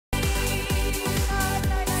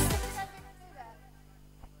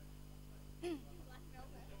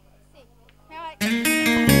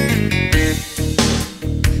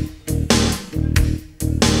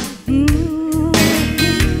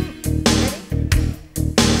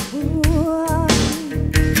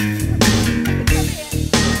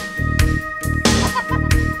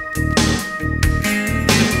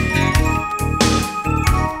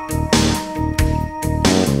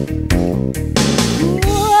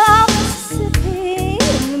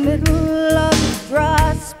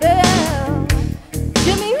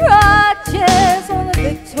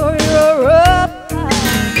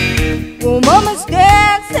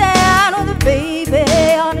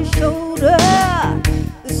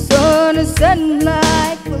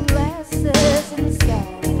sunlight with glasses in the sky.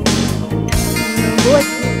 The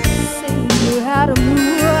voices sing you how to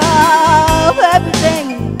move everything.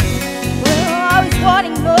 We're always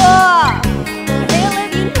wanting more. What hell are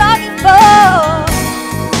you longing for?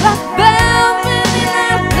 Black velvet in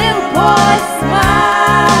that little boy's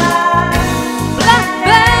smile. Black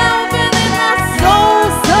velvet in that soul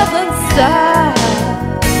southern style.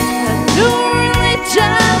 A new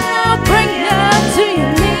religion will bring you to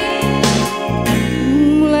your knees.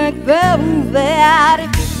 Black velvet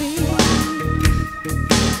if you please.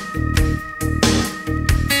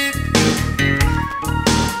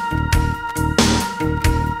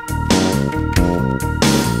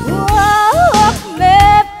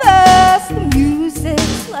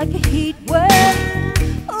 Like a heat wave,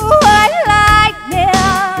 white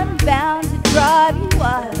lightning bound to drive you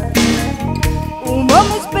wild. Oh,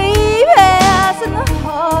 mama's baby's in the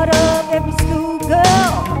heart of every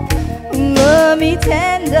schoolgirl. Love me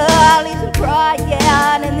tender, leaves her crying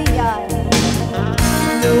in the aisle.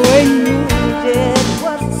 The way you did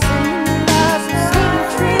was a sweet and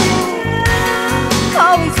true.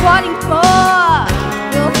 Always wanting more,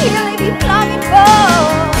 you'll really be longing for.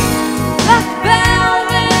 Black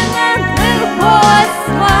velvet, boy's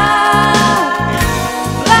smile.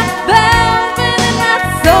 Black velvet in that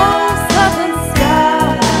soul southern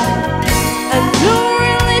style. A new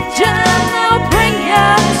religion will bring you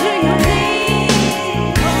to your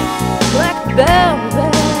knees. Black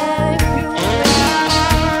velvet if you will.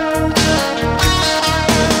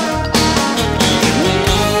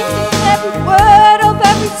 Every word of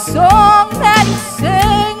every song that he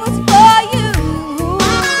sang was for you.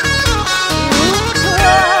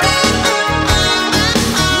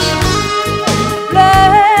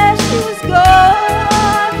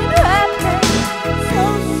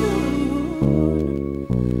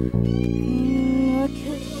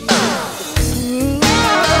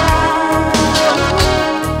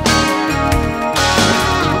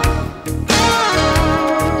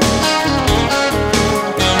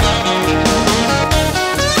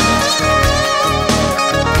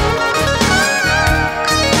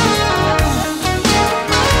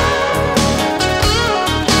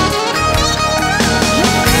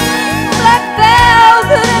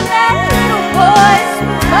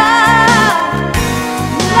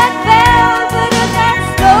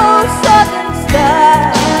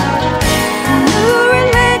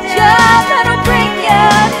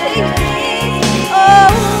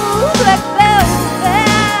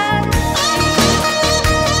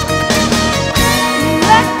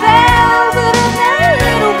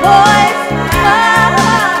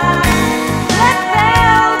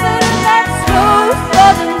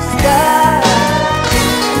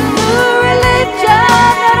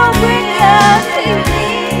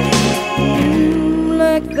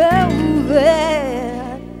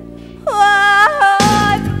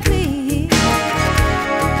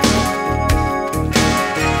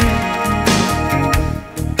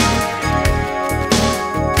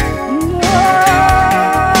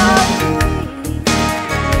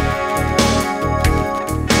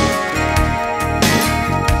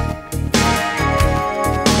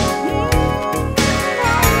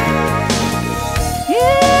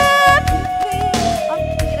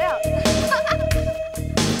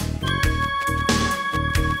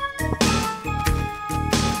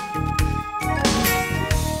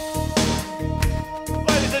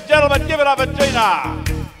 Gentlemen, give it up for Gina.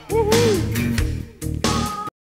 Woo-hoo.